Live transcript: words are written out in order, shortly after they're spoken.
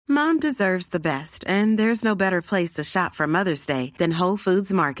Mom deserves the best, and there's no better place to shop for Mother's Day than Whole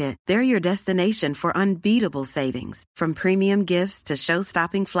Foods Market. They're your destination for unbeatable savings, from premium gifts to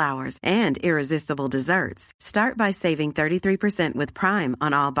show-stopping flowers and irresistible desserts. Start by saving 33% with Prime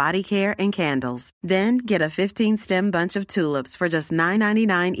on all body care and candles. Then get a 15-stem bunch of tulips for just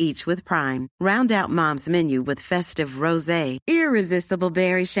 $9.99 each with Prime. Round out Mom's menu with festive rosé, irresistible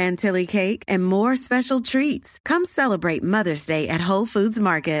berry chantilly cake, and more special treats. Come celebrate Mother's Day at Whole Foods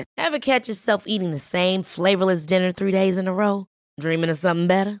Market. Ever catch yourself eating the same flavorless dinner 3 days in a row? Dreaming of something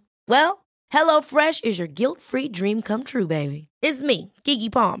better? Well, HelloFresh is your guilt-free dream come true, baby. It's me,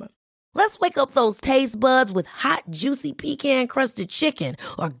 Keke Palmer. Let's wake up those taste buds with hot, juicy pecan-crusted chicken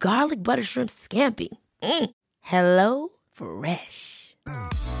or garlic butter shrimp scampi. Hello Fresh.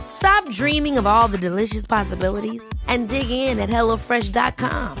 Stop dreaming of all the delicious possibilities and dig in at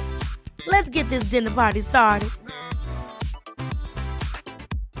HelloFresh.com. Let's get this dinner party started.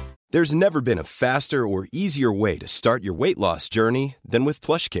 There's never been a faster or easier way to start your weight loss journey than with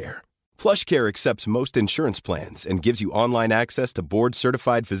PlushCare. PlushCare accepts most insurance plans and gives you online access to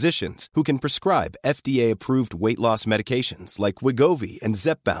board-certified physicians who can prescribe FDA-approved weight loss medications like Wegovy and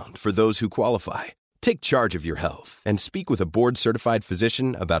Zepbound for those who qualify. Take charge of your health and speak with a board-certified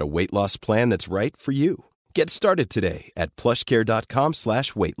physician about a weight loss plan that's right for you. Get started today at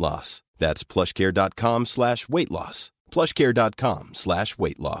plushcare.com/weightloss. That's plushcare.com/weightloss.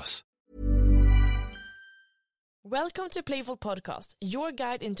 plushcare.com/weightloss. Welcome to Playful Podcast, your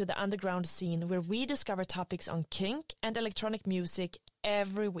guide into the underground scene where we discover topics on kink and electronic music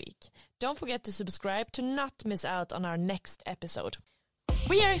every week. Don't forget to subscribe to not miss out on our next episode.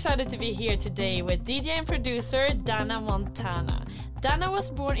 We are excited to be here today with DJ and producer Dana Montana. Dana was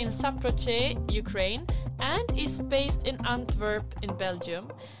born in Zaporizhzhia, Ukraine, and is based in Antwerp in Belgium.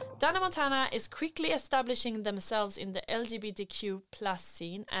 Dana Montana is quickly establishing themselves in the LGBTQ plus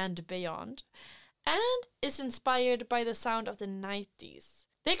scene and beyond, and is inspired by the sound of the 90s.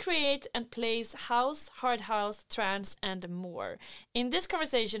 They create and plays house, hard house, trance, and more. In this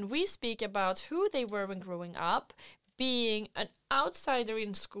conversation, we speak about who they were when growing up, being an outsider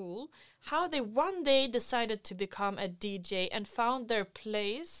in school, how they one day decided to become a DJ and found their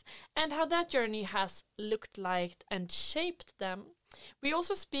place, and how that journey has looked like and shaped them. We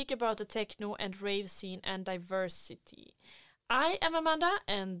also speak about the techno and rave scene and diversity. I am Amanda,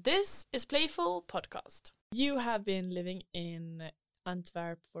 and this is Playful Podcast. You have been living in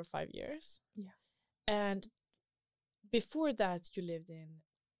Antwerp for 5 years. Yeah. And before that, you lived in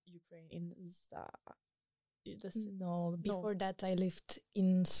Ukraine, in No, before that I lived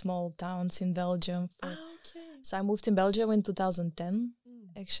in small towns in Belgium. Okay. So I moved in Belgium in 2010,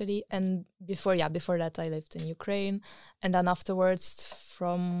 actually. And before that I lived in Ukraine. And then afterwards,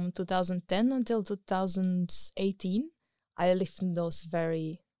 from 2010 until 2018, I lived in those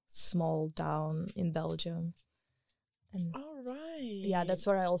very small town in Belgium. And All right. yeah, that's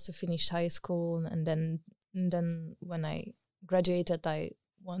where I also finished high school. And then when I graduated, I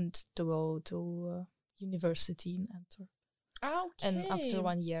wanted to go to university in Antwerp. Okay. And after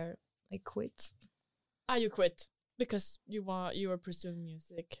 1 year, I quit. You quit because you were pursuing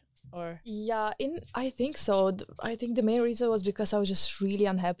music, or? Yeah, I think so. I think the main reason was because I was just really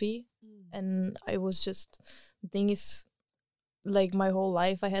unhappy, and I was just, the thing is, like my whole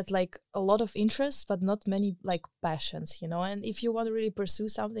life I had like a lot of interests but not many like passions, and if you want to really pursue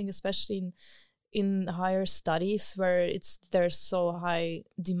something, especially in higher studies where there's so high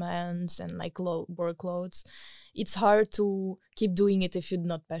demands and like low workloads, it's hard to keep doing it if you're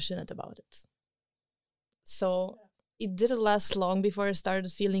not passionate about it. So it didn't last long before I started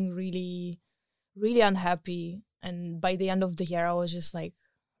feeling really, really unhappy, and by the end of the year I was just like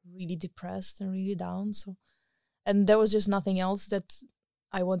really depressed and really down. And there was just nothing else that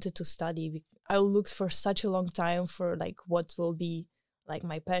I wanted to study. I looked for such a long time for like what will be like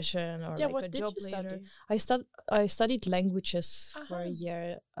my passion or like a job later. I studied languages for a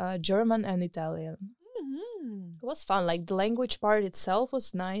year, German and Italian. Mm-hmm. It was fun. Like the language part itself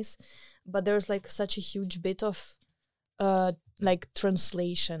was nice, but there's like such a huge bit of like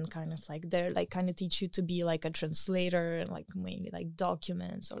translation kind of like they're like kind of teach you to be like a translator and like mainly like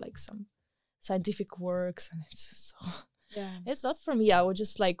documents or like some scientific works, and it's just so it's not for me. I would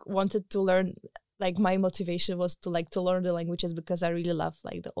just like wanted to learn, like my motivation was to learn the languages because I really love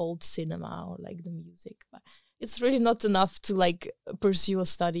like the old cinema or like the music, but it's really not enough to like pursue a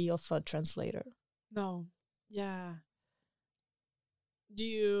study of a translator. No. Yeah.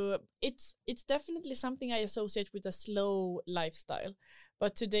 It's definitely something I associate with a slow lifestyle,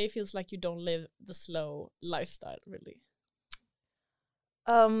 but today feels like you don't live the slow lifestyle really.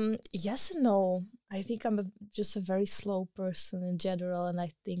 Yes and no. I think I'm just a very slow person in general, and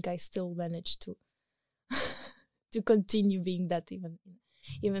I think I still manage to to continue being that,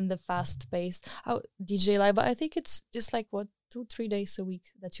 even the fast paced DJ life. But I think it's just like, what, 2-3 days a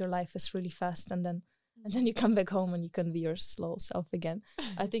week that your life is really fast, and then you come back home and you can be your slow self again.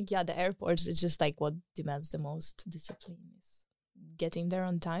 I think the airports is just like what demands the most discipline is getting there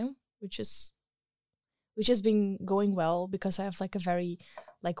on time, which has been going well because I have like a very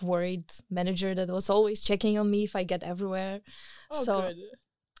like worried manager that was always checking on me if I get everywhere. Oh, so good.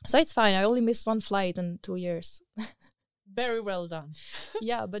 so it's fine. I only missed one flight in 2 years. Very well done.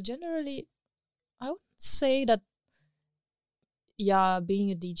 Yeah, but generally I would say that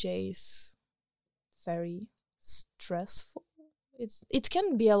being a DJ is very stressful. It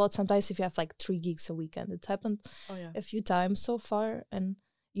can be a lot sometimes if you have like 3 gigs a weekend. It's happened a few times so far, and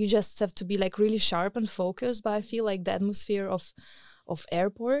you just have to be like really sharp and focused. But I feel like the atmosphere of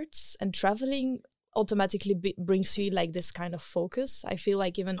airports and traveling automatically brings you like this kind of focus. I feel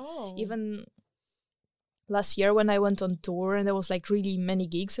like even last year when I went on tour and there was like really many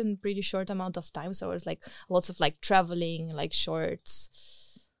gigs in pretty short amount of time, so it was like lots of like traveling, like short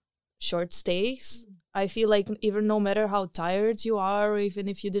stays. I feel like even no matter how tired you are, or even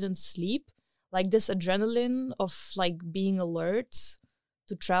if you didn't sleep, like this adrenaline of like being alert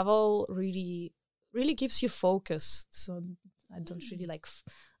to travel really, really keeps you focused. So I don't really like,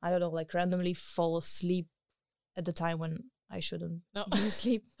 I don't know, like randomly fall asleep at the time when I shouldn't be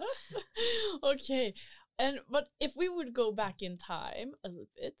asleep. Okay. But if we would go back in time a little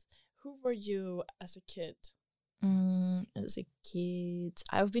bit, who were you as a kid? As a kid,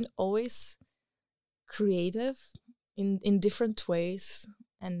 I've been always creative in different ways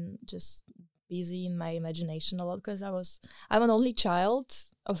and just busy in my imagination a lot because I'm an only child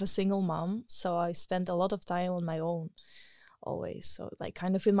of a single mom, so I spent a lot of time on my own always. So like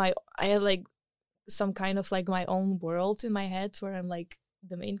kind of I had like some kind of like my own world in my head where I'm like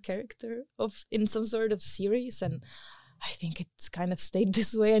the main character in some sort of series, and I think it's kind of stayed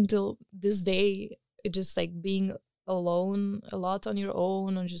this way until this day. It just like being alone a lot on your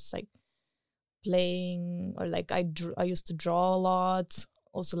own and just like playing, or like I used to draw a lot,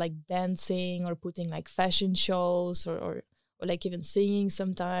 also like dancing or putting like fashion shows or like even singing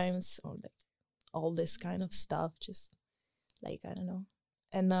sometimes, or like all this kind of stuff, just like I don't know.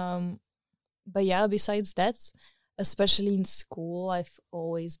 And but yeah, besides that, especially in school, I've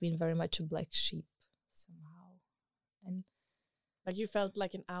always been very much a black sheep somehow, and like you felt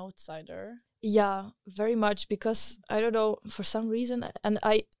like an outsider. Yeah, very much, because I don't know, for some reason, and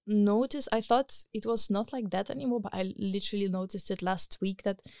I thought it was not like that anymore, but I literally noticed it last week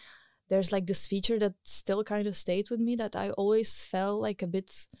that there's like this feature that still kind of stayed with me, that I always felt like a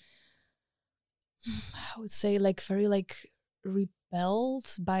bit, I would say like very like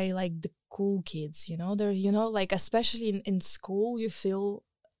repelled by like the cool kids, like especially in school,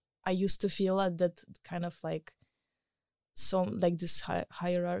 I used to feel that kind of like some like this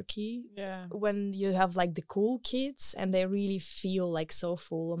hierarchy when you have like the cool kids and they really feel like so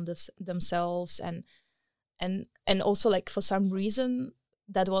full on themselves, and also like for some reason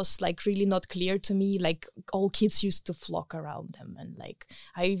that was like really not clear to me, like all kids used to flock around them, and like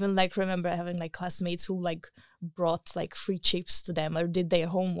I even like remember having like classmates who like brought like free chips to them or did their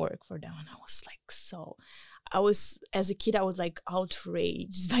homework for them, and as a kid I was like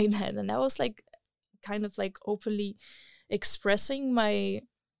outraged by that, and I was like kind of like openly expressing my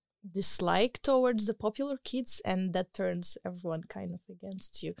dislike towards the popular kids, and that turns everyone kind of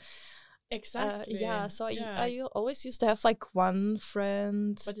against you. Exactly. So I always used to have like one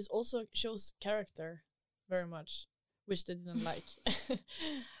friend, but it also shows character very much, which they didn't like.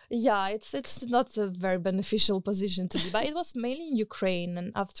 Yeah, it's not a very beneficial position to be, but it was mainly in Ukraine,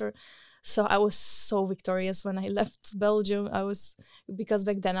 and so I was so victorious when I left Belgium. Because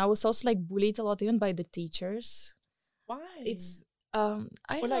back then I was also like bullied a lot, even by the teachers. Why? It's I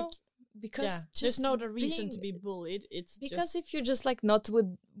don't know, because there's no reason to be bullied. It's because if you're just like not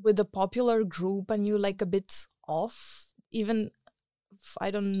with a popular group and you're like a bit off, even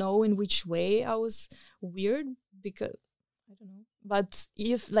I don't know in which way I was weird, because I don't know. But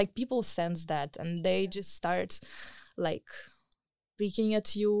if like people sense that and they just start like picking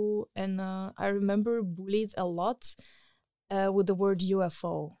at you, and I remember bullied a lot with the word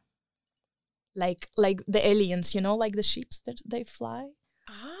UFO. Like the aliens, like the ships that they fly.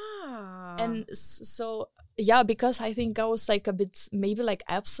 And so because I think I was like a bit maybe like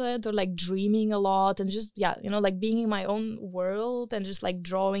upset or like dreaming a lot, and just like being in my own world and just like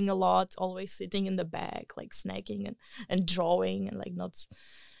drawing a lot, always sitting in the back like snacking and drawing, and like not.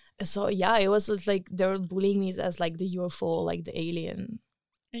 So it was just like they were bullying me as like the UFO, like the alien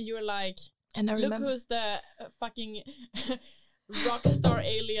And you were like, And I look remember, who's the fucking rock star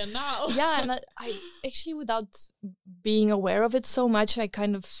alien now. yeah, and I actually, without being aware of it so much, I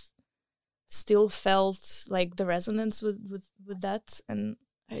kind of still felt like the resonance with that. And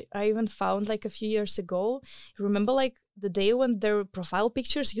I even found like a few years ago, you remember like the day when their profile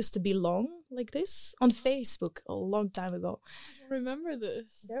pictures used to be long like this on Facebook a long time ago. I don't remember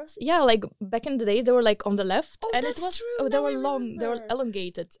this. Yeah, like back in the days they were like on the left, Oh, and that's it was true. they Now were I long, they were remember.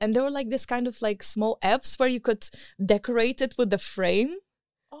 elongated, and they were like this kind of like small apps where you could decorate it with the frame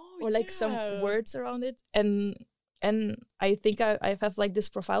Oh, or like some words around it. And I think I have like this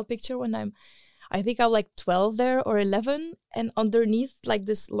profile picture when I think I'm like 12 there or 11, and underneath like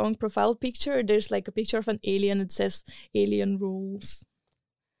this long profile picture there's like a picture of an alien. It says alien rules.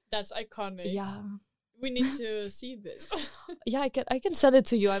 That's iconic. Yeah. We need to see this. Yeah, I can send it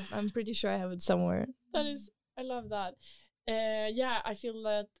to you. I'm pretty sure I have it somewhere. That is, I love that. Yeah, I feel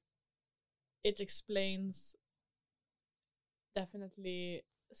that it explains definitely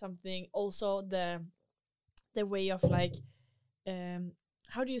something. Also, the way of like,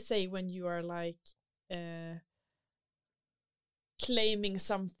 how do you say when you are like claiming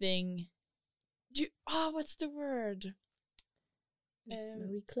something? What's the word?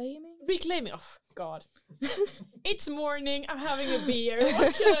 Reclaiming? Reclaiming. Oh God, it's morning. I'm having a beer.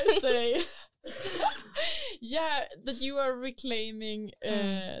 What can I say? Yeah, that you are reclaiming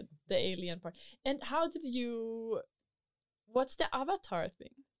the alien part. And how did you? What's the avatar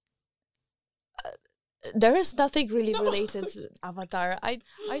thing? There is nothing really related to Avatar. I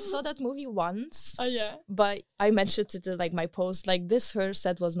saw that movie once. Oh yeah. But I mentioned it in like my post, like this her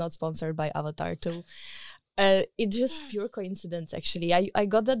set was not sponsored by Avatar too. It's just pure coincidence actually. I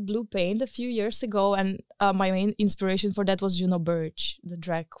got that blue paint a few years ago, and my main inspiration for that was Juno Birch, the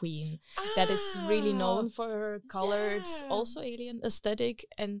drag queen that is really known for her colored, also alien aesthetic,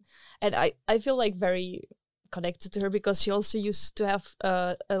 and I feel like very connected to her because she also used to have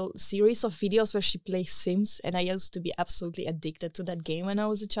a series of videos where she plays Sims, and I used to be absolutely addicted to that game when I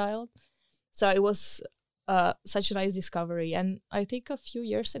was a child. So it was such a nice discovery. And I think a few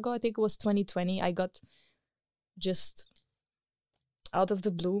years ago, I think it was 2020, I got just out of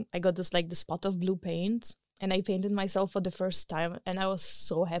the blue, I got this like the spot of blue paint, and I painted myself for the first time, and I was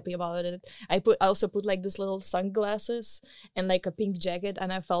so happy about it. I also put like this little sunglasses and like a pink jacket,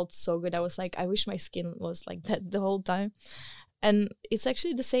 and I felt so good. I was like, I wish my skin was like that the whole time. And it's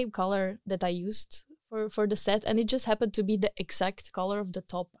actually the same color that I used for the set, and it just happened to be the exact color of the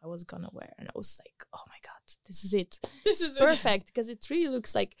top I was gonna wear. And I was like, oh my god, this is it. This is perfect, because it really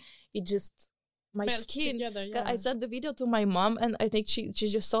looks like it just my melts skin together, yeah. I sent the video to my mom, and I think she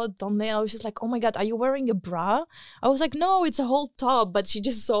just saw the thumbnail. I was just like, oh my god, are you wearing a bra? I was like, no, it's a whole top. But she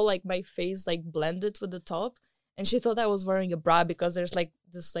just saw like my face like blended with the top, and she thought I was wearing a bra because there's like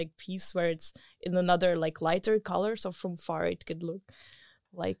this like piece where it's in another like lighter color, so from far it could look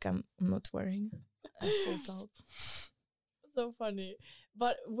like I'm not wearing a full top. So funny.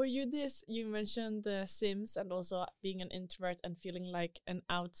 But were you you mentioned the Sims and also being an introvert and feeling like an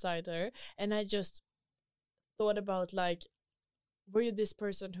outsider, and I just thought about like, were you this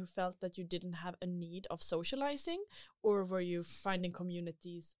person who felt that you didn't have a need of socializing, or were you finding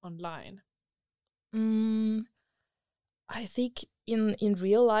communities online? I think in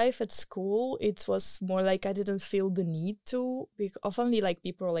real life at school, it was more like I didn't feel the need to. Often like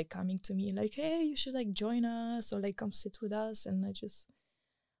people are like coming to me like, hey, you should like join us or like come sit with us. And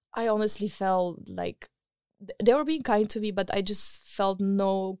I honestly felt like they were being kind to me, but I just felt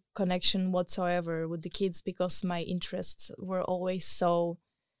no connection whatsoever with the kids because my interests were always so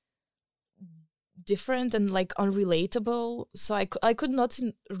different and like unrelatable. So I could not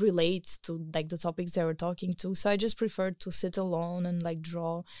relate to like the topics they were talking to. So I just preferred to sit alone and like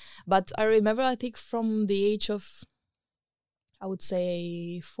draw. But I remember, I think from the age of, I would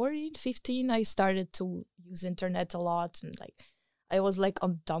say 14, 15, I started to use internet a lot, and like I was like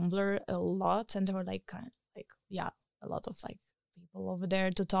on Tumblr a lot, and there were like a lot of like people over there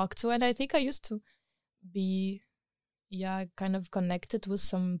to talk to, and I think I used to be kind of connected with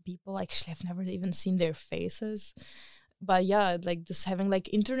some people. Actually, I've never even seen their faces, but yeah, like this having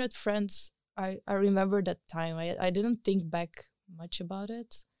like internet friends, I remember that time. I didn't think back much about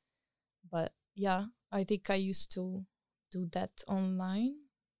it, but yeah, I think I used to do that online.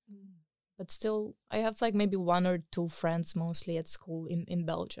 But still, I have like maybe one or two friends mostly at school in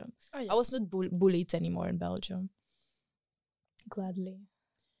Belgium. Oh, yeah. I was not bullied anymore in Belgium. Gladly.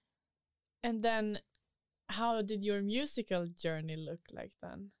 And then, how did your musical journey look like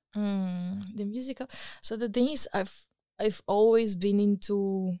then? The musical. So the thing is, I've always been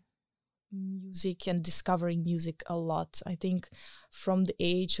into music and discovering music a lot. I think from the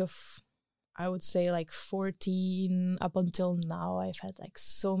age of, I would say like 14 up until now, I've had like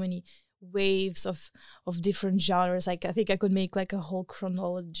so many waves of different genres. Like I think I could make like a whole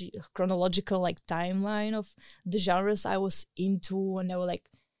chronological like timeline of the genres I was into, and they were like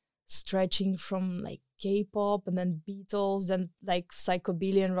stretching from like K-pop and then Beatles, then like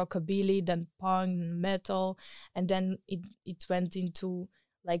psychobilly and rockabilly, then punk and metal, and then it went into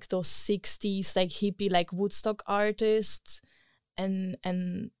like those 60s like hippie like Woodstock artists, and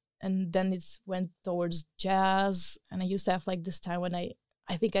then it went towards jazz. And I used to have like this time when I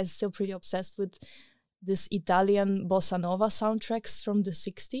think I'm still pretty obsessed with this Italian bossa nova soundtracks from the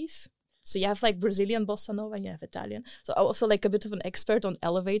 60s. So you have like Brazilian bossa nova and you have Italian. So I'm also like a bit of an expert on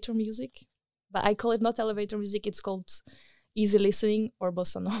elevator music, but I call it not elevator music. It's called easy listening or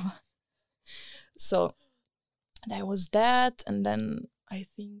bossa nova. So there was that, and then I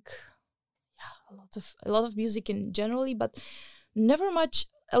think a lot of music in generally, but never much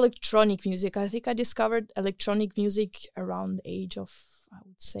electronic music. I think I discovered electronic music around the age of, I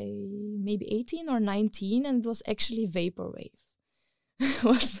would say, maybe 18 or 19, and it was actually vaporwave.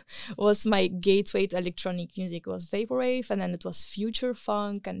 was my gateway to electronic music. It was vaporwave, and then it was future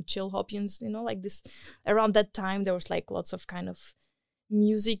funk and chill hopians, like this. Around that time there was like lots of kind of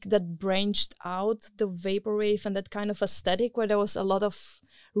music that branched out the vaporwave and that kind of aesthetic, where there was a lot of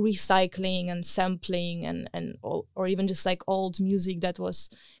recycling and sampling or even just like old music that was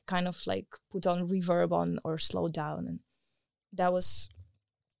kind of like put on reverb on or slowed down. And that was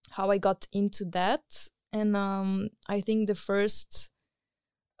how I got into that. And I think the first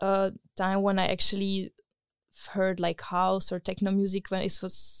time when I actually heard like house or techno music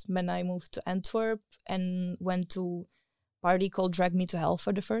was when I moved to Antwerp and went to a party called Drag Me to Hell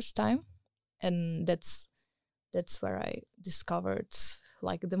for the first time. And that's where I discovered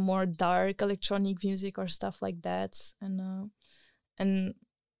like the more dark electronic music or stuff like that. And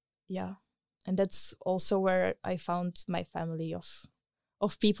that's also where I found my family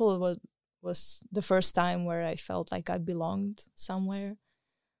of people. It was the first time where I felt like I belonged somewhere.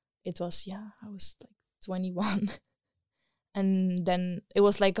 It was, I was like 21. And then it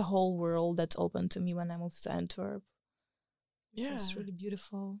was like a whole world that opened to me when I moved to Antwerp. Yeah. It was really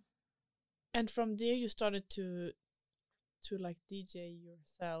beautiful. And from there you started to like DJ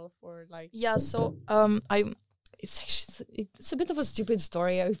yourself, or like... Yeah, so it's a bit of a stupid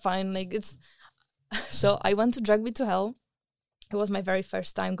story, I find. Like it's so I went to Drag Me to Hell. It was my very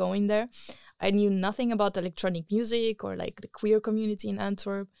first time going there. I knew nothing about electronic music or like the queer community in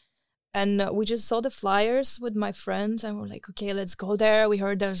Antwerp. And we just saw the flyers with my friends and we're like, okay, let's go there. We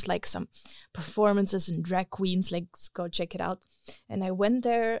heard there's like some performances and drag queens, like, let's go check it out. And I went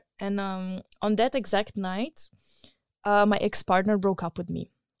there, and on that exact night, my ex-partner broke up with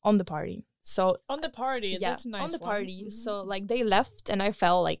me on the party. So on the party, that's nice. On the party. Mm-hmm. So like they left and I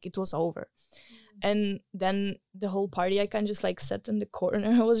felt like it was over. And then the whole party, I kind of just like sat in the corner.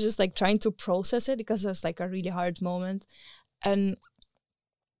 I was just like trying to process it because it was like a really hard moment. And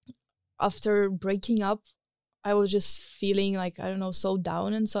after breaking up, I was just feeling like, I don't know, so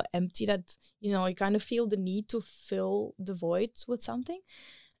down and so empty that, I kind of feel the need to fill the void with something.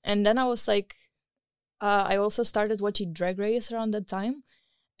 And then I was like, I also started watching Drag Race around that time.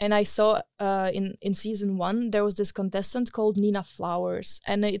 And I saw in season 1, there was this contestant called Nina Flowers.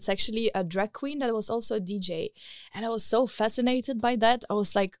 And it's actually a drag queen that was also a DJ. And I was so fascinated by that. I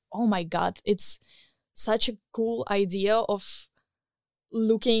was like, oh my God, it's such a cool idea of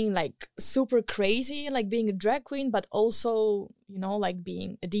looking like super crazy, like being a drag queen, but also, like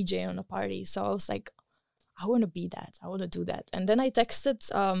being a DJ on a party. So I was like, I want to be that. I want to do that. And then I texted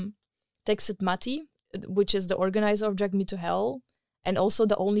Matti, which is the organizer of Drag Me to Hell, and also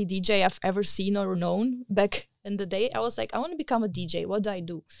the only DJ I've ever seen or known back in the day. I was like, I want to become a DJ. What do I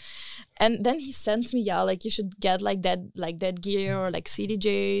do? And then he sent me, like, you should get like that gear or like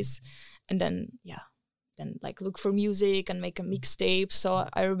CDJs. And then, then like look for music and make a mixtape. So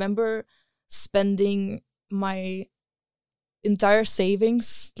I remember spending my entire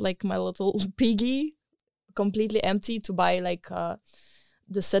savings, like my little piggy, completely empty to buy like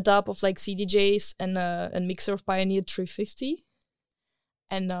the setup of like CDJs and a mixer of Pioneer 350.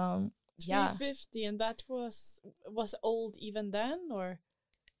 And 350, and that was old even then, or?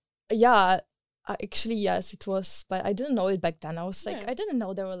 Yeah, actually yes, it was, but I didn't know it back then. I was like, I didn't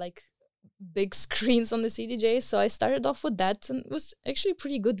know there were like big screens on the CDJ, so I started off with that, and it was actually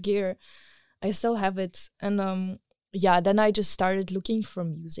pretty good gear. I still have it. And then I just started looking for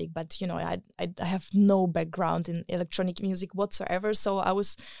music, but I have no background in electronic music whatsoever. So I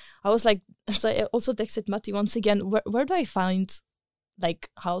was like, so I also texted Matti once again, where do I find like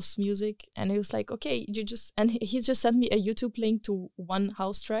house music, and he was like, okay, he just sent me a YouTube link to one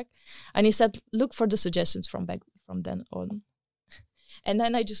house track, and he said, look for the suggestions from then on. And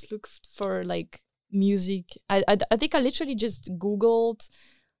then I just looked for like music. I think I literally just Googled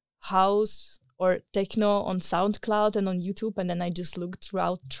house or techno on SoundCloud and on YouTube, and then I just looked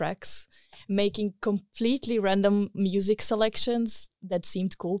throughout tracks, making completely random music selections that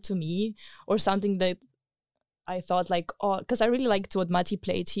seemed cool to me, or something that I thought like, oh, because I really liked what Matti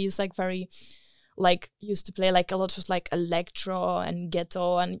played. He's like very, like, used to play like a lot of like electro and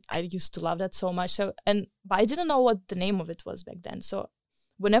ghetto, and I used to love that so much. So, but I didn't know what the name of it was back then. So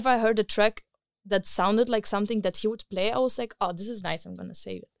whenever I heard a track that sounded like something that he would play, I was like, oh, this is nice, I'm gonna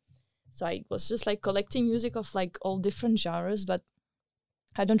save it. So I was just like collecting music of like all different genres, but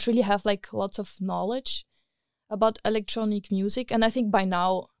I don't really have like lots of knowledge about electronic music. And I think by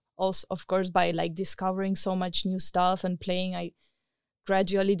now, also, of course, by like discovering so much new stuff and playing, I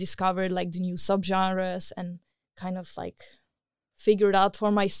gradually discovered like the new subgenres and kind of like figured out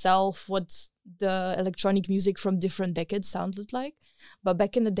for myself what the electronic music from different decades sounded like. But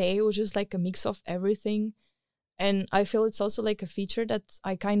back in the day, it was just like a mix of everything. And I feel it's also like a feature that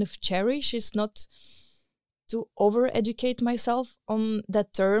I kind of cherish, is not to over-educate myself on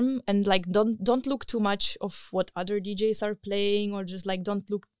that term, and like don't look too much of what other DJs are playing, or just like don't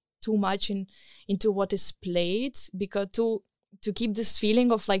look too much into what is played, because to keep this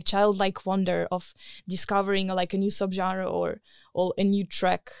feeling of like childlike wonder of discovering like a new subgenre or a new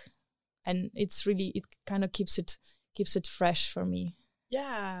track. And it's really, it kind of keeps it fresh for me.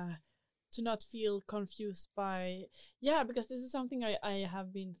 Yeah, to not feel confused by, because this is something I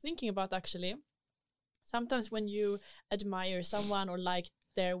have been thinking about actually. Sometimes when you admire someone or like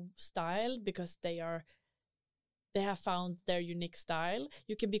their style because they have found their unique style,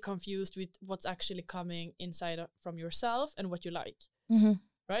 you can be confused with what's actually coming inside from yourself and what you like,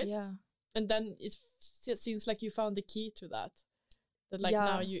 right? Yeah. And then it seems like you found the key to that. That like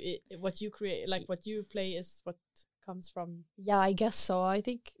now what you create, like what you play, is what comes from. Yeah, I guess so. I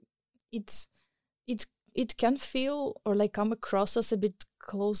think it can feel or like come across as a bit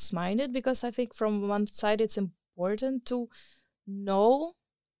close-minded, because I think from one side it's important to know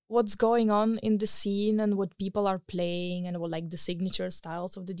what's going on in the scene and what people are playing and what like the signature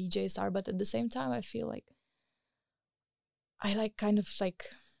styles of the DJs are, but at the same time I feel like I like kind of like,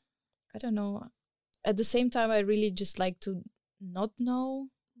 I don't know, at the same time I really just like to not know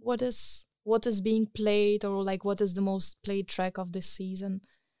what is being played, or like what is the most played track of this season,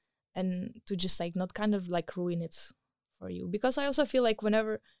 and to just like not kind of like ruin it for you. Because I also feel like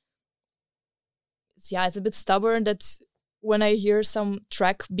whenever it's a bit stubborn that when I hear some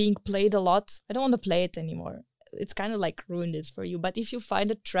track being played a lot, I don't want to play it anymore. It's kind of like ruined it for you. But if you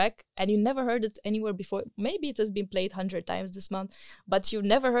find a track and you never heard it anywhere before, maybe it has been played 100 times this month, but you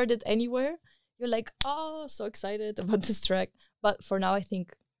never heard it anywhere, you're like, oh, so excited about this track. But for now, I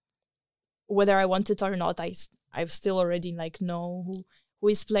think whether I want it or not, I still already like know who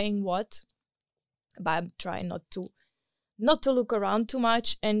is playing what. But I'm trying not to look around too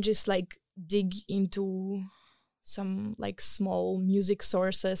much and just like dig into some like small music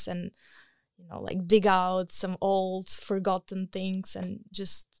sources and, you know, like dig out some old forgotten things and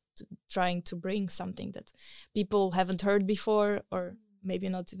just trying to bring something that people haven't heard before, or maybe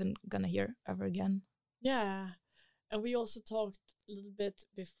not even gonna hear ever again. Yeah. And we also talked a little bit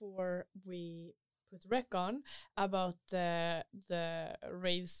before we put rec on about the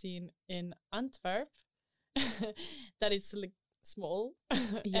rave scene in Antwerp. That it's like small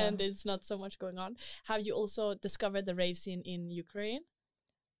and it's not so much going on. Have you also discovered the rave scene in Ukraine?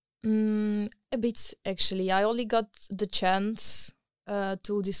 A bit, actually. I only got the chance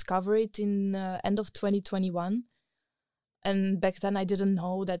to discover it in end of 2021. And back then I didn't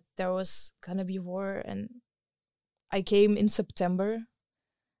know that there was gonna be war, and I came in September,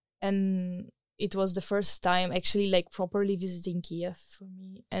 and it was the first time actually like properly visiting Kiev for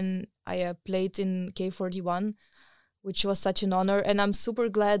me. And I played in K41, which was such an honor. And I'm super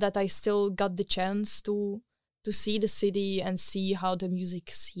glad that I still got the chance to see the city and see how the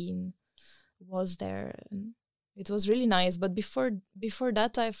music scene was there. And it was really nice. But before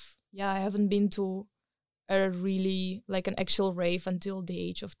that, I haven't been to a really like an actual rave until the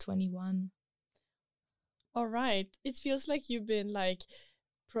age of 21. All right. It feels like you've been like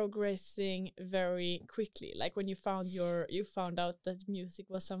progressing very quickly. Like when you found out that music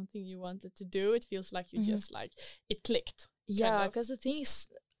was something you wanted to do, it feels like you just like it clicked. Yeah, because the thing is,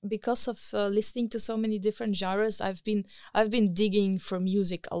 because of listening to so many different genres, I've been digging for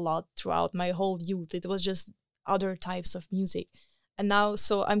music a lot throughout my whole youth. It was just other types of music, and now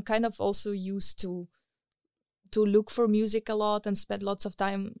so I'm kind of also used to to look for music a lot and spend lots of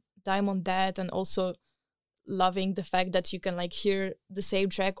time on that, and also loving the fact that you can like hear the same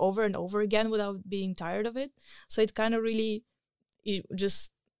track over and over again without being tired of it. So it kind of really,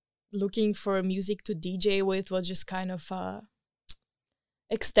 just looking for music to DJ with was just kind of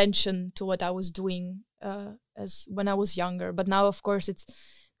extension to what I was doing as when I was younger. But now, of course, it's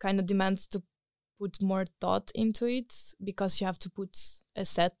kind of demands to put more thought into it, because you have to put a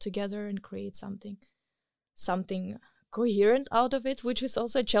set together and create something coherent out of it, which is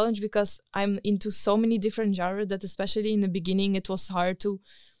also a challenge because I'm into so many different genres that especially in the beginning it was hard to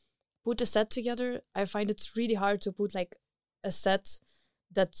put a set together. I find it's really hard to put like a set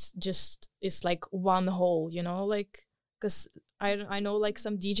that just is like one whole, you know, like, because I know like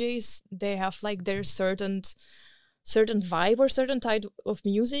some DJs, they have like their certain vibe or certain type of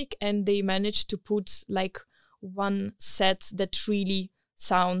music, and they manage to put like one set that really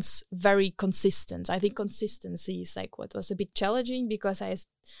sounds very consistent. I think consistency is like what was a bit challenging, because I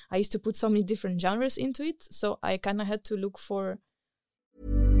used to put so many different genres into it, so I kind of had to look for.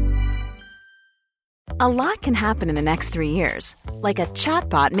 A lot can happen in the next 3 years. Like a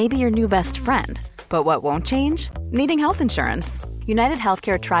chatbot may be your new best friend. But what won't change? Needing health insurance. United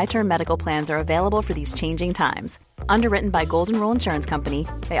Healthcare Tri-Term Medical Plans are available for these changing times. Underwritten by Golden Rule Insurance Company,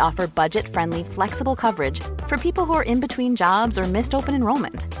 they offer budget-friendly, flexible coverage for people who are in between jobs or missed open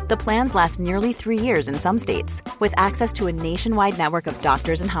enrollment. The plans last nearly 3 years in some states, with access to a nationwide network of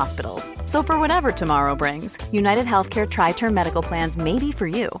doctors and hospitals. So for whatever tomorrow brings, United Healthcare Tri-Term Medical Plans may be for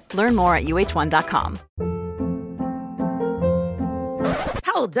you. Learn more at uh1.com.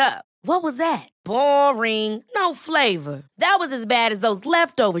 Hold up. What was that? Boring. No flavor. That was as bad as those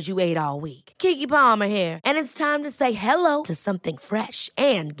leftovers you ate all week. Keke Palmer here, and it's time to say hello to something fresh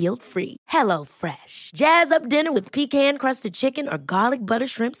and guilt-free. Hello Fresh. Jazz up dinner with pecan-crusted chicken or garlic butter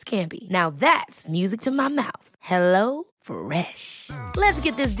shrimp scampi. Now that's music to my mouth. Hello Fresh. Let's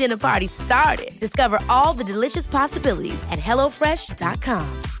get this dinner party started. Discover all the delicious possibilities at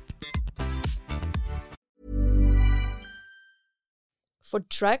hellofresh.com. For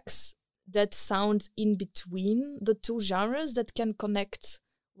tracks that sound in between the two genres, that can connect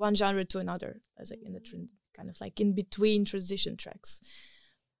one genre to another, as like in the kind of like in between transition tracks.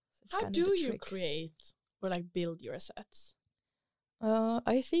 So how do you create or like build your sets?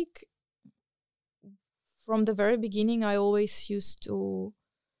 I think from the very beginning, I always used to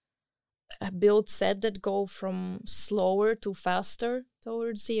build sets that go from slower to faster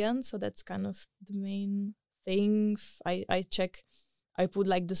towards the end. So that's kind of the main thing. I check. I put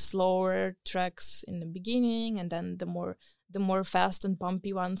like the slower tracks in the beginning, and then the more fast and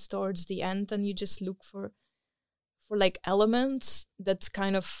pumpy ones towards the end, and you just look for like elements that's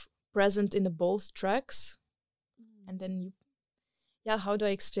kind of present in the both tracks. And then how do I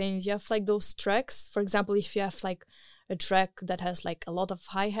explain it? You have like those tracks, for example, if you have like a track that has like a lot of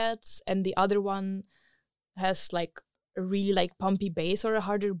hi-hats and the other one has like a really like pumpy bass or a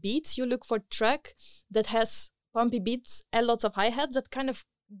harder beat, you look for a track that has pumpy beats and lots of hi-hats that kind of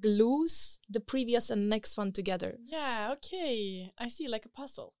glues the previous and next one together. Yeah, okay. I see, like a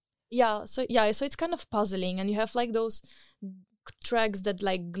puzzle. So it's kind of puzzling, and you have like those tracks that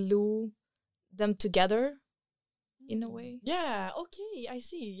like glue them together in a way. Yeah, okay, I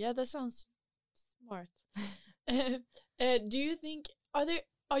see. Yeah, that sounds smart. Do you think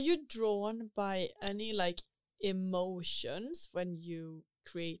are you drawn by any like emotions when you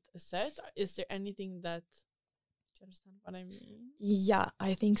create a set? Is there anything that you understand what I mean? Yeah,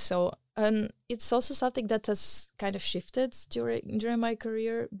 I think so. And it's also something that has kind of shifted during my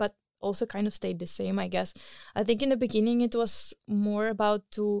career, but also kind of stayed the same, I guess. I think in the beginning it was more about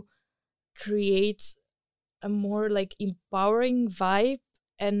to create a more like empowering vibe,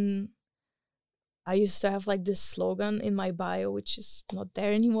 and I used to have like this slogan in my bio, which is not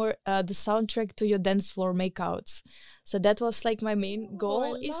there anymore, the soundtrack to your dance floor makeouts. So that was like my main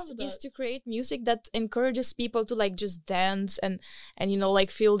goal is to create music that encourages people to like just dance and you know,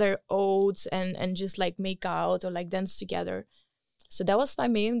 like feel their oats and just like make out or like dance together. So that was my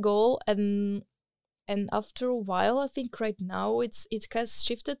main goal. And after a while, I think right now it has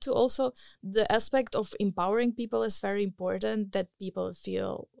shifted to also the aspect of empowering people is very important, that people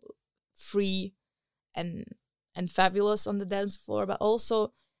feel free and fabulous on the dance floor, but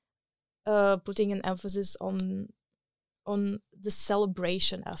also putting an emphasis on the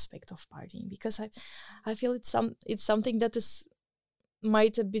celebration aspect of partying, because I feel it's something that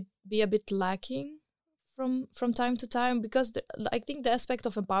might be a bit lacking from time to time, because I think the aspect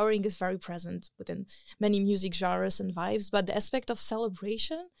of empowering is very present within many music genres and vibes, but the aspect of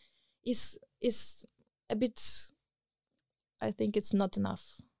celebration is a bit, I think it's not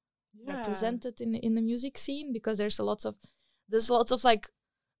enough. represented in the music scene, because there's lots of like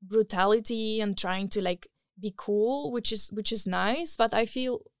brutality and trying to like be cool, which is nice, but I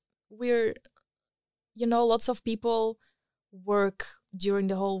feel we're, lots of people work during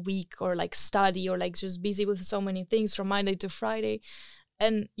the whole week, or like study, or like just busy with so many things from Monday to Friday,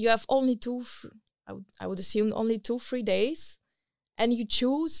 and you have only I would assume only 2 free days, and you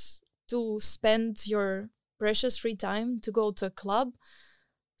choose to spend your precious free time to go to a club.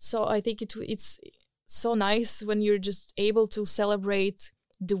 So I think it's so nice when you're just able to celebrate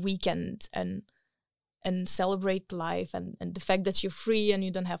the weekend and celebrate life, and the fact that you're free and you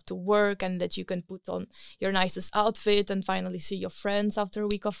don't have to work, and that you can put on your nicest outfit and finally see your friends after a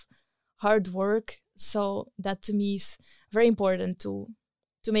week of hard work. So that to me is very important, to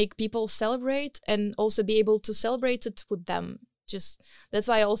make people celebrate and also be able to celebrate it with them. Just that's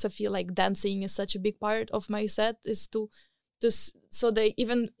why I also feel like dancing is such a big part of my set, is to so they,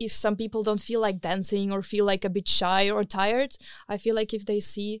 even if some people don't feel like dancing or feel like a bit shy or tired, I feel like if they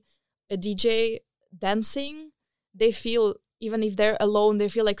see a DJ dancing, they feel, even if they're alone, they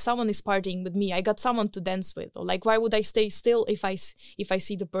feel like someone is partying with me. I got someone to dance with. Or like, why would I stay still if I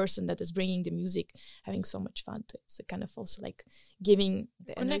see the person that is bringing the music having so much fun to it? So kind of also like giving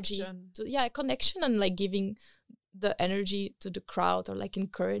the connection. energy to, connection, and like giving the energy to the crowd, or like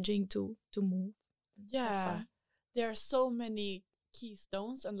encouraging to move. Yeah, there are so many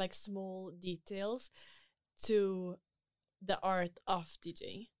keystones and like small details to the art of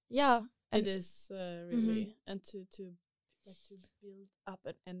DJ. Yeah, it is really, and to build up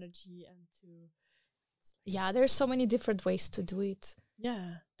an energy, and to there's so many different ways to do it.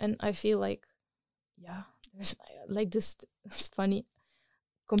 Yeah, and I feel like there's like this funny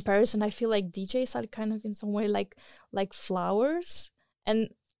comparison. I feel like DJs are kind of in some way like flowers,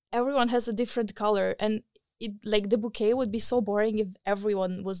 and everyone has a different color, and it like the bouquet would be so boring if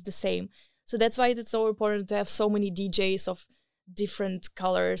everyone was the same. So that's why it's so important to have so many DJs of different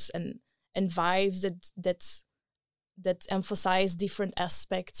colors and vibes that emphasize different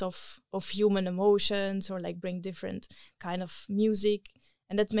aspects of human emotions, or like bring different kind of music,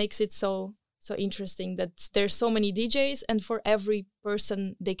 and that makes it so interesting that there's so many DJs, and for every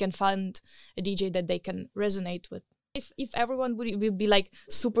person they can find a DJ that they can resonate with. If everyone would be like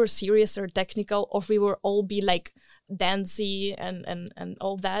super serious or technical, or if we were all be like dancey and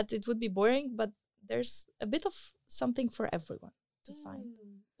all that, it would be boring. But there's a bit of something for everyone to find.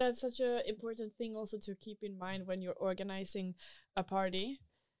 That's such an important thing also to keep in mind when you're organizing a party,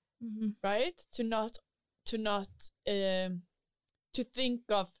 right? To think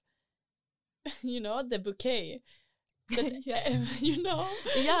of the bouquet. But, I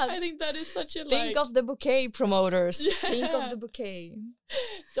think that is such a think of the bouquet promoters. Yeah. Think of the bouquet.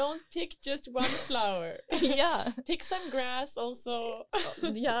 Don't pick just one flower. Pick some grass also.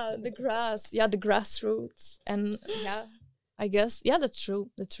 The grass. The grassroots. And I guess that's true.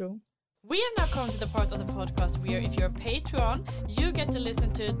 We have now come to the part of the podcast where, if you're a Patreon, you get to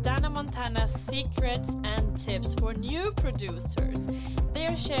listen to Dana Montana's secrets and tips for new producers.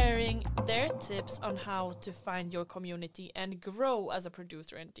 They're sharing their tips on how to find your community and grow as a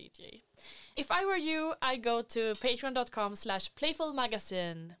producer and DJ. If I were you, I'd go to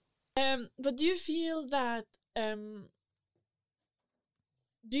patreon.com/playfulmagazine. But do you feel that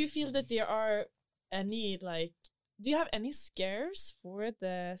there are any do you have any scares for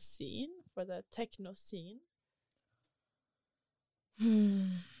the scene, for the techno scene?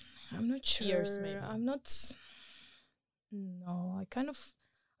 I'm not sure. Fears, maybe. I'm not. No,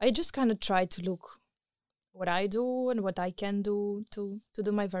 I just kind of try to look what I do and what I can do to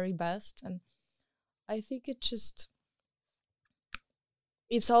do my very best. And I think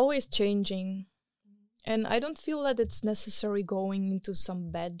it's always changing. And I don't feel that it's necessary going into some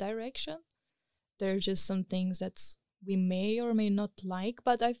bad direction. There are just some things that we may or may not like,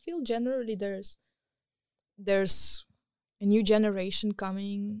 but I feel generally there's a new generation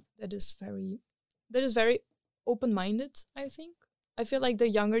coming that is very open-minded. I think I feel like the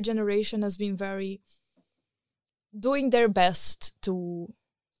younger generation has been very doing their best to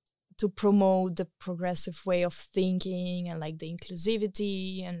promote the progressive way of thinking, and like the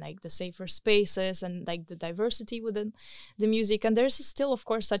inclusivity and like the safer spaces and like the diversity within the music. And there's still, of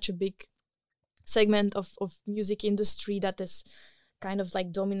course, such a big segment of music industry that is kind of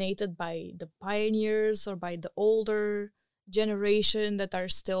like dominated by the pioneers or by the older generation that are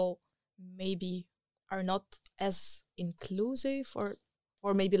still maybe are not as inclusive, or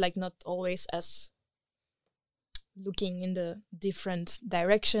maybe like not always as looking in the different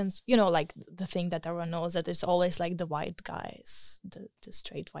directions, like the thing that everyone knows, that it's always like the white guys, the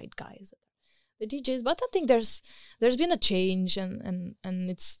straight white guys the DJs. But I think there's been a change, and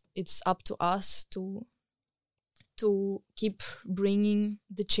it's up to us to keep bringing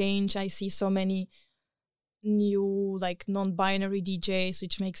the change. I see so many new like non-binary DJs,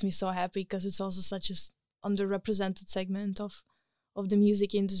 which makes me so happy because it's also such a underrepresented segment of the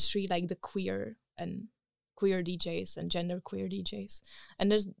music industry, like the queer DJs and genderqueer DJs,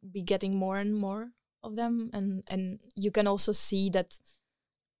 and there's be getting more and more of them, and you can also see that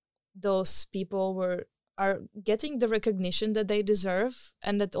those people are getting the recognition that they deserve,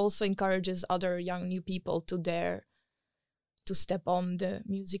 and that also encourages other young new people to dare to step on the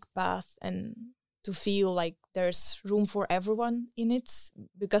music path and to feel like there's room for everyone in it.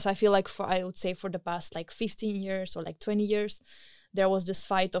 Because I feel like I would say for the past like 15 years or like 20 years, there was this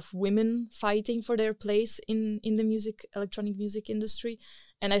fight of women fighting for their place in the electronic music industry.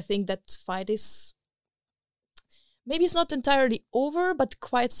 And I think that fight is, maybe it's not entirely over, but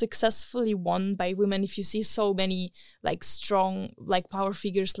quite successfully won by women. If you see so many like strong, like power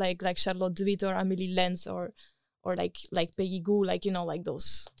figures like Charlotte de Witte or Amelie Lenz or like Peggy Gou, like, you know, like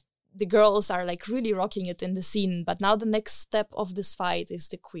those, the girls are like really rocking it in the scene. But now the next step of this fight is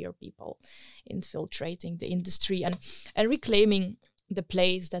the queer people infiltrating the industry and reclaiming the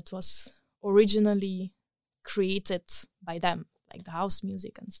place that was originally created by them, like the house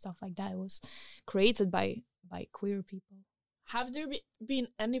music and stuff like that. It was created by queer people. Have there been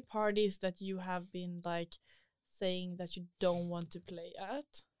any parties that you have been like saying that you don't want to play at?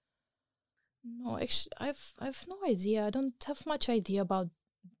 No, actually, I've no idea. I don't have much idea about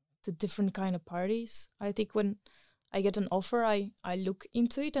the different kind of parties. I think when I get an offer, I look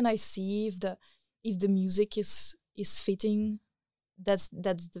into it and I see if the music is fitting. That's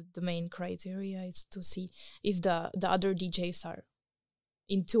the main criteria, is to see if the other DJs are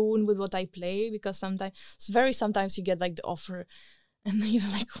in tune with what I play, because sometimes you get like the offer and you're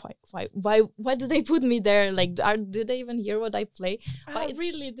like, why do they put me there? Like, do they even hear what I play?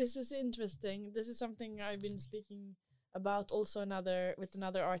 Really, this is interesting. This is something I've been speaking about also with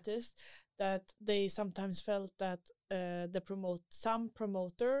another artist, that they sometimes felt that some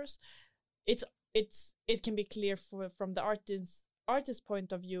promoters, it can be clear from the artist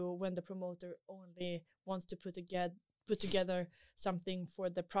point of view when the promoter only wants to put together something for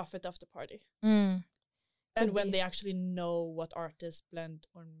the profit of the party. And when they actually know what artists blend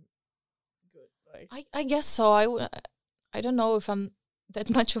on good, like I guess so. I don't know if I'm that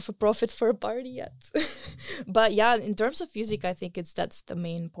much of a profit for a party yet. But yeah, in terms of music, I think that's the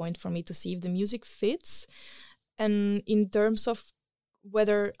main point for me, to see if the music fits. And in terms of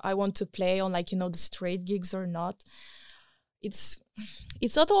whether I want to play on, like, you know, the straight gigs or not, it's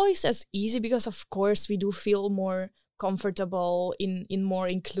not always as easy, because of course we do feel more comfortable in more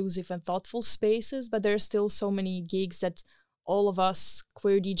inclusive and thoughtful spaces, but there are still so many gigs that all of us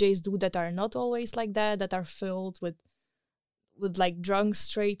queer DJs do that are not always like that are filled with like drunk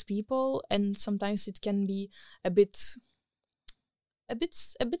straight people, and sometimes it can be a bit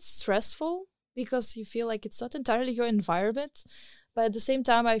stressful, because you feel like it's not entirely your environment. But at the same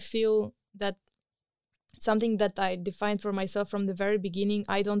time, I feel that something that I defined for myself from the very beginning.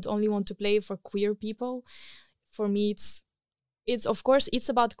 I don't only want to play for queer people. For me, it's of course it's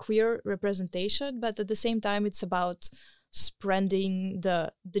about queer representation, but at the same time it's about spreading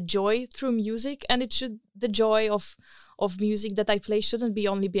the joy through music, and the joy of music that I play shouldn't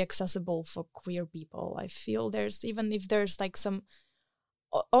only be accessible for queer people. I feel even if there's like some,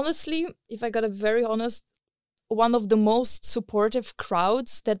 honestly, if I gotta be very honest, one of the most supportive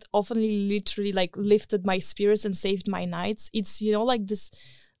crowds that often literally like lifted my spirits and saved my nights, it's, you know, like this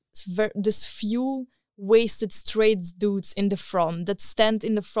few wasted straight dudes in the front that stand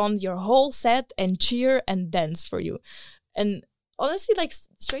in the front your whole set and cheer and dance for you. And honestly, like,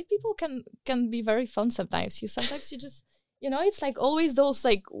 straight people can be very fun sometimes. You just, you know, it's like always those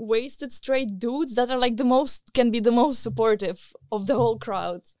like wasted straight dudes that are like can be the most supportive of the whole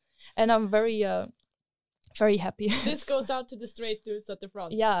crowd. And I'm very very happy. This goes out to the straight dudes at the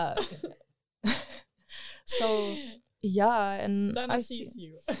front. Yeah. So yeah, and then I sees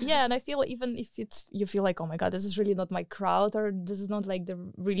you. Yeah, and I feel even if you feel like, oh my god, this is really not my crowd, or this is not like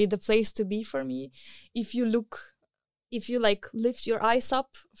the place to be for me. If you like lift your eyes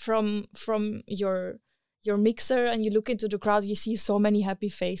up from your mixer and you look into the crowd, you see so many happy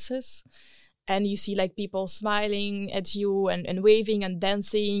faces, and you see like people smiling at you and waving and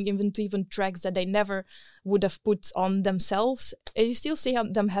dancing, even tracks that they never would have put on themselves, and you still see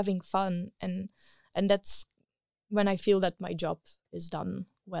them having fun, and that's when I feel that my job is done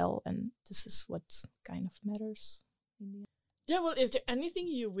well, and this is what kind of matters in the end. Yeah, well, is there anything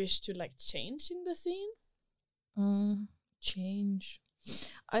you wish to like change in the scene? Change.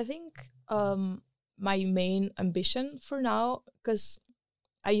 I think my main ambition for now, because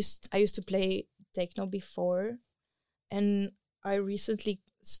I used to play techno before, and I recently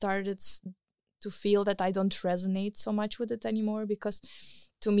started to feel that I don't resonate so much with it anymore, because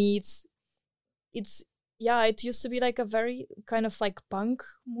to me it's yeah, it used to be like a very kind of like punk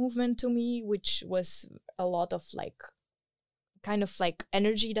movement to me, which was a lot of like kind of like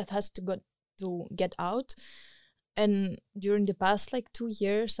energy that has to get out. And during the past like 2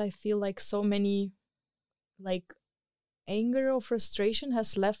 years, I feel like so many like anger or frustration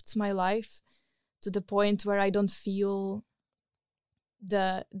has left my life, to the point where I don't feel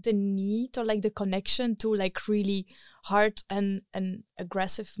the need or like the connection to like really hard and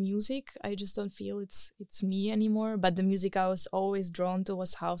aggressive music. I just don't feel it's me anymore. But the music I was always drawn to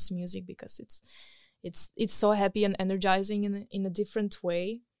was house music, because it's so happy and energizing in a different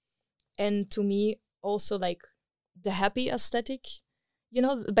way. And to me also, like, the happy aesthetic,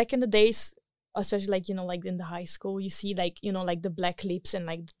 back in the days, especially like, like in the high school, you see like, like the black lips and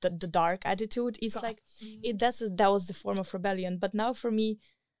like the dark attitude. It's like that was the form of rebellion. But now for me,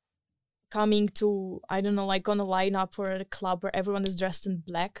 coming to, I don't know, like on a lineup or at a club where everyone is dressed in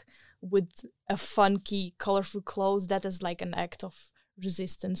black with a funky colorful clothes, that is like an act of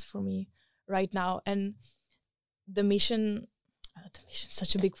resistance for me right now. And the mission,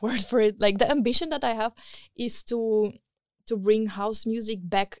 such a big word for it, like the ambition that I have is to bring house music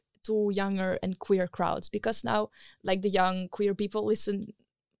back to younger and queer crowds, because now like the young queer people listen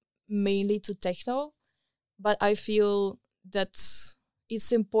mainly to techno, but I feel that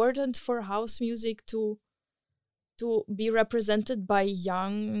it's important for house music to be represented by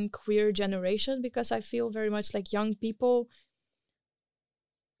young queer generation, because I feel very much like young people,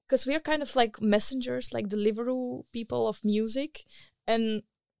 because we are kind of like messengers, like Deliveroo people of music, and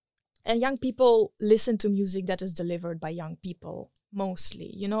young people listen to music that is delivered by young people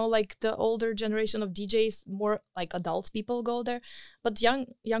mostly. Like the older generation of DJs, more like adult people go there, but young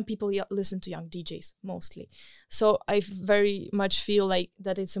people listen to young DJs mostly. So I very much feel like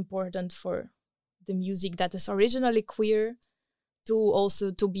that it's important for the music that is originally queer to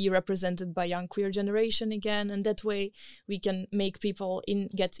also to be represented by young queer generation again, and that way we can make people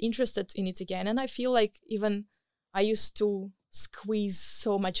get interested in it again. And I feel like even I used to squeeze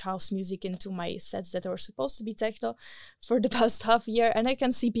so much house music into my sets that were supposed to be techno for the past half year, and I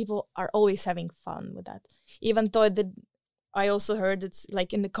can see people are always having fun with that. Even though I also heard it's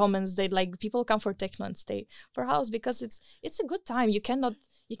like in the comments, they like people come for techno and stay for house because it's a good time. You cannot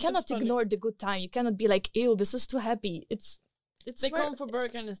ignore the good time. You cannot be like, ew, this is too happy. They come for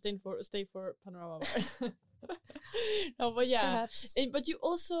Burger and stay for Panorama Bar. No, but yeah. But you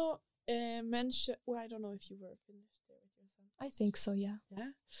also mentioned. Well, I don't know if you were finished there with your son. I think so. Yeah.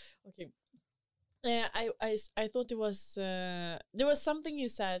 Yeah. Okay. I thought there was something you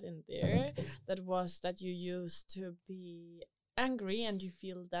said in there that you used to be angry, and you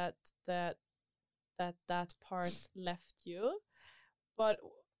feel that part left you. But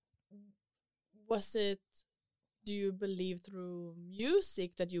was it? Do you believe through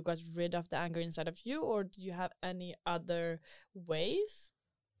music that you got rid of the anger inside of you, or do you have any other ways?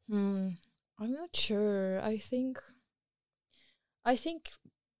 I'm not sure. I think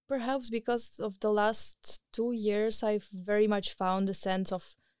perhaps because of the last 2 years, I've very much found a sense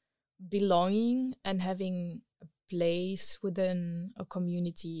of belonging and having a place within a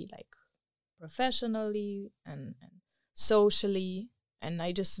community, like professionally and socially. And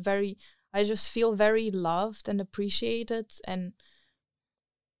I just feel very loved and appreciated, and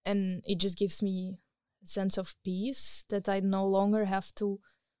it just gives me a sense of peace that I no longer have to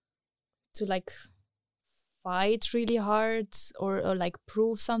like fight really hard or like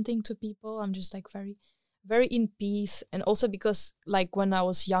prove something to people. I'm just like very, very in peace. And also because like when I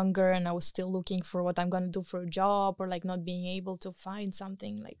was younger and I was still looking for what I'm going to do for a job, or like not being able to find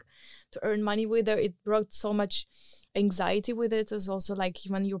something like to earn money with, it brought so much anxiety with it. It's also like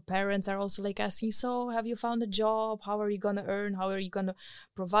when your parents are also like asking, so have you found a job? How are you going to earn? How are you going to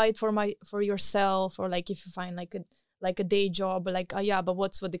provide for yourself? Or like if you find like a day job, like, yeah, but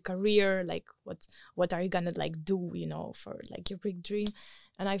what's with the career? Like what are you gonna like do, for like your big dream?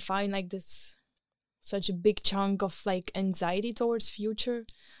 And I find like this such a big chunk of like anxiety towards future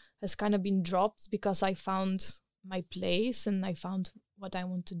has kind of been dropped, because I found my place and I found what I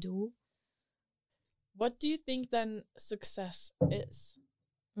want to do. What do you think then success is?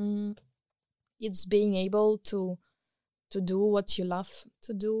 It's being able to do what you love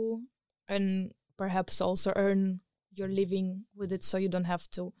to do, and perhaps also earn your living with it, so you don't have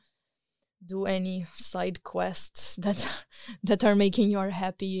to do any side quests that are making you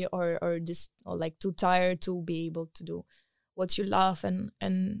happy or like too tired to be able to do what you love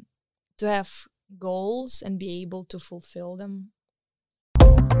and to have goals and be able to fulfill them.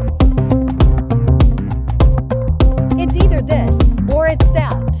 It's either this or it's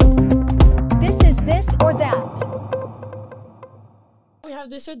that. This is this or that. We have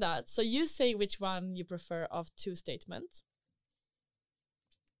this or that. So you say which one you prefer of two statements.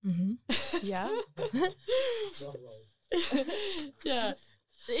 Mm-hmm. Yeah. Yeah.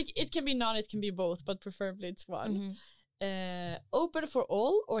 It can be none, it can be both, but preferably it's one. Mm-hmm. Open for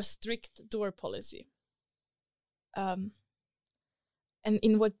all or strict door policy? And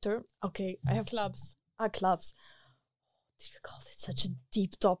in what term? Okay, I have Clubs. Clubs. Difficult. It's such a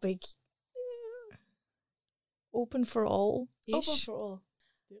deep topic. Open for all. Open for all.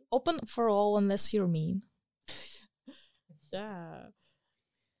 Open for all unless you're mean. Yeah.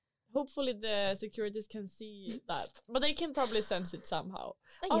 Hopefully the securities can see that, but they can probably sense it somehow.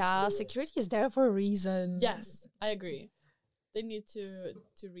 Yeah, security is there for a reason. Yes, I agree. They need to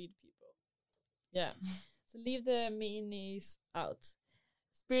read people. Yeah. So leave the meanies out.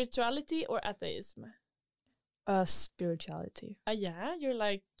 Spirituality or atheism? Spirituality. Yeah, you're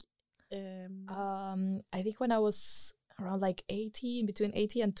like... I think when I was around like 18, between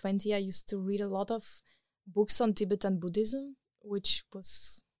 18 and 20, I used to read a lot of books on Tibetan Buddhism, which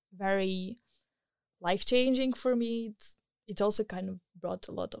was very life-changing for me. It also kind of brought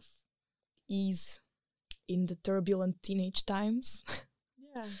a lot of ease in the turbulent teenage times.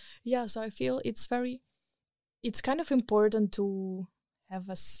 Yeah. Yeah, so I feel it's kind of important to have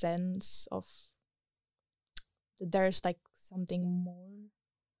a sense of that there's like something more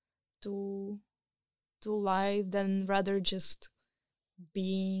to life than rather just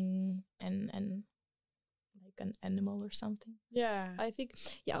being and like an animal or something. Yeah. I think,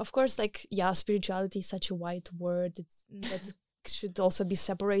 yeah, of course, like, yeah, spirituality is such a wide word. That should also be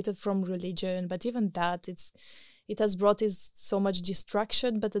separated from religion. But even that, it has brought so much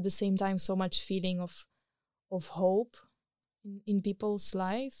destruction, but at the same time, so much feeling of hope in people's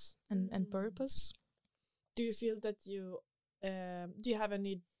lives and purpose. Do you feel that do you have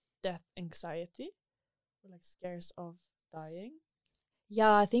any death anxiety or like scares of dying?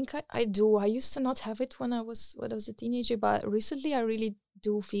 Yeah, I think I do. I used to not have it when I was a teenager, but recently I really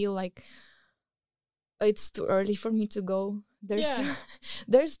do feel like it's too early for me to go.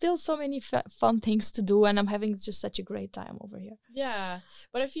 There's still so many fun things to do, and I'm having just such a great time over here. Yeah,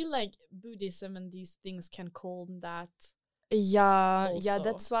 but I feel like Buddhism and these things can calm that. Yeah, also. Yeah,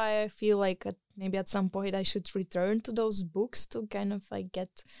 that's why I feel like maybe at some point I should return to those books to kind of like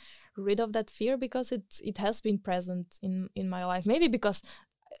get rid of that fear, because it has been present in my life. Maybe because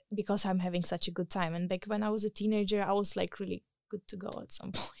I'm having such a good time, and back when I was a teenager I was like really good to go at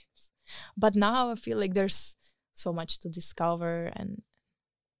some points. But now I feel like there's so much to discover, and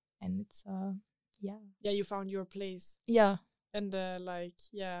it's you found your place. Yeah. And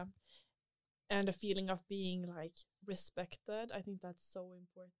and the feeling of being like respected. I think that's so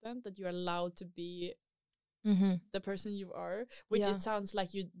important, that you're allowed to be the person you are, which it sounds like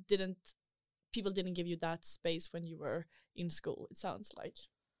people didn't give you that space when you were in school. It sounds like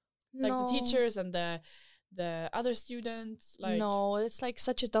the teachers and the other students. Like, no, it's like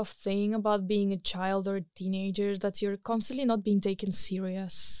such a tough thing about being a child or a teenager, that you're constantly not being taken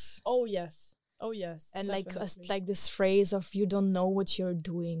serious. Oh yes, and definitely. like this phrase of "you don't know what you're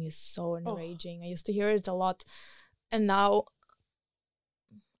doing" is so enraging. I used to hear it a lot, and now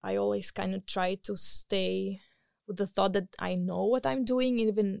I always kind of try to stay with the thought that I know what I'm doing,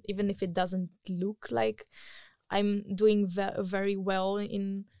 even if it doesn't look like I'm doing very well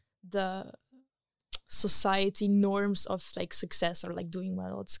in the society norms of like success or like doing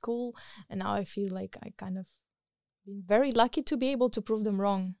well at school. And now I feel like I kind of been very lucky to be able to prove them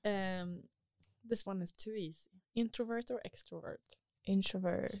wrong. This one is too easy. Introvert or extrovert?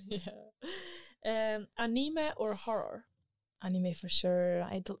 Introvert. Yeah. Anime or horror? Anime for sure.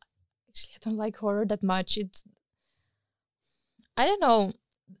 I don't like horror that much. I don't know.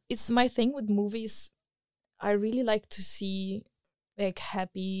 It's my thing with movies. I really like to see like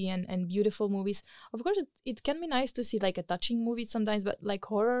happy and beautiful movies. Of course, it can be nice to see like a touching movie sometimes, but like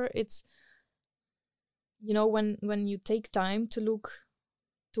horror, it's, you know, when you take time to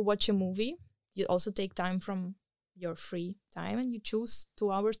watch a movie, you also take time from your free time and you choose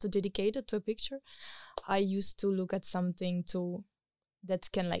 2 hours to dedicate it to a picture. I used to look at something that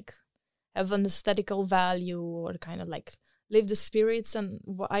can like have an aesthetical value or kind of like live the spirits, and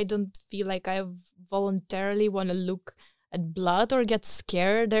I don't feel like I voluntarily want to look at blood or get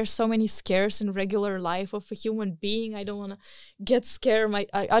scared. There's so many scares in regular life of a human being. I don't want to get scared.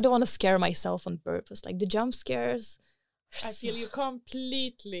 I don't want to scare myself on purpose. Like the jump scares. I feel you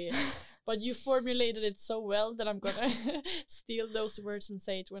completely. but you formulated it so well that I'm gonna steal those words and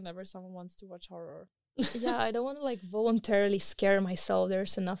say it whenever someone wants to watch horror. Yeah, I don't want to like voluntarily scare myself.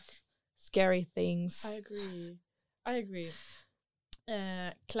 There's enough scary things. I agree.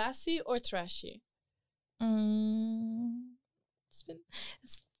 Classy or trashy?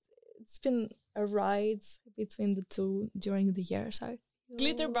 It's been a ride between the two during the years. I feel.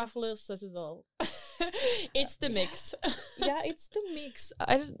 Glitter Buffalo says it all. It's the mix. Yeah, it's the mix.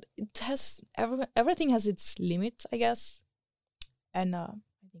 It has everything has its limit, I guess, and I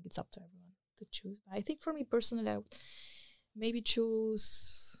think it's up to everyone to choose. I think for me personally, I would maybe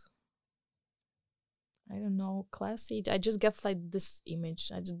choose. I don't know, classy. I just get like this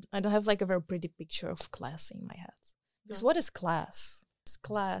image. I don't have like a very pretty picture of class in my head. Because what is class? It's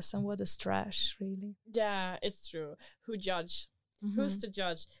class, and what is trash, really? Yeah, it's true. Who judge? Mm-hmm. Who's to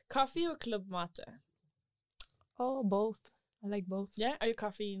judge? Coffee or club mate? Oh, both. I like both. Yeah, are you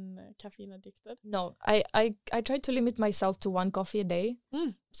caffeine addicted? No, I try to limit myself to 1 coffee a day.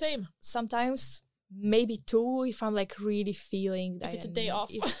 Same. Sometimes maybe 2 if I'm like really feeling. If it's a day off.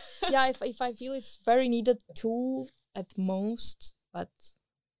 If I feel it's very needed, 2 at most. But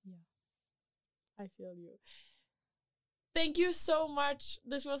yeah, I feel you. Thank you so much.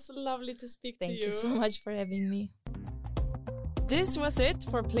 This was lovely to speak to you. Thank you so much for having me. This was it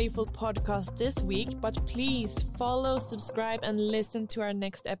for Playful Podcast this week, but please follow, subscribe, and listen to our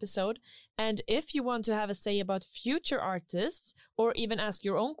next episode. And if you want to have a say about future artists, or even ask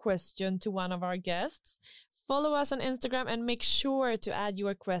your own question to one of our guests, follow us on Instagram and make sure to add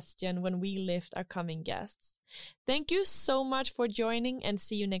your question when we lift our coming guests. Thank you so much for joining, and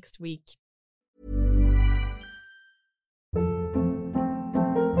see you next week.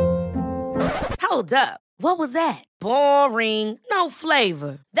 Hold up. What was that? Boring. No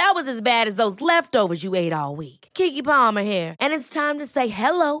flavor. That was as bad as those leftovers you ate all week. Keke Palmer here, and it's time to say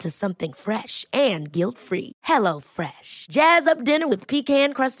hello to something fresh and guilt-free. Hello Fresh. Jazz up dinner with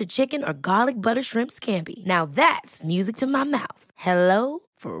pecan-crusted chicken or garlic butter shrimp scampi. Now that's music to my mouth. Hello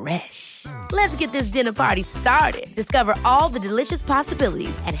Fresh. Let's get this dinner party started. Discover all the delicious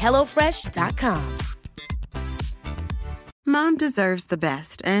possibilities at hellofresh.com. Mom deserves the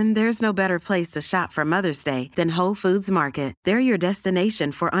best, and there's no better place to shop for Mother's Day than Whole Foods Market. They're your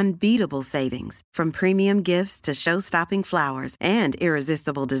destination for unbeatable savings, from premium gifts to show-stopping flowers and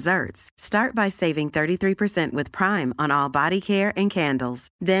irresistible desserts. Start by saving 33% with Prime on all body care and candles.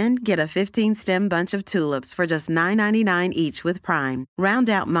 Then get a 15-stem bunch of tulips for just $9.99 each with Prime. Round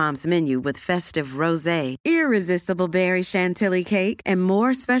out Mom's menu with festive rosé, irresistible berry chantilly cake, and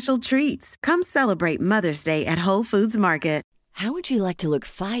more special treats. Come celebrate Mother's Day at Whole Foods Market. How would you like to look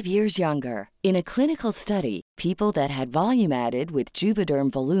 5 years younger? In a clinical study, people that had volume added with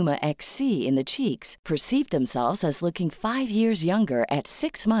Juvederm Voluma XC in the cheeks perceived themselves as looking 5 years younger at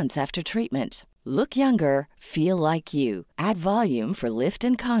 6 months after treatment. Look younger, feel like you. Add volume for lift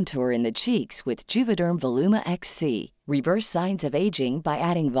and contour in the cheeks with Juvederm Voluma XC. Reverse signs of aging by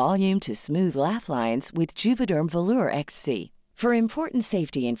adding volume to smooth laugh lines with Juvederm Volure XC. For important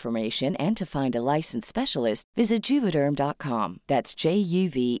safety information and to find a licensed specialist, visit Juvederm.com. That's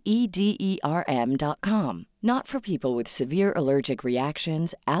JUVEDERM.com. Not for people with severe allergic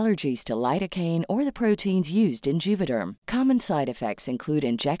reactions, allergies to lidocaine, or the proteins used in Juvederm. Common side effects include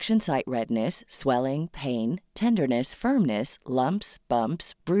injection site redness, swelling, pain, tenderness, firmness, lumps,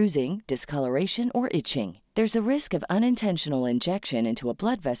 bumps, bruising, discoloration, or itching. There's a risk of unintentional injection into a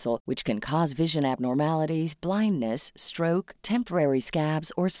blood vessel, which can cause vision abnormalities, blindness, stroke, temporary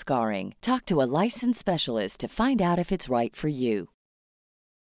scabs, or scarring. Talk to a licensed specialist to find out if it's right for you.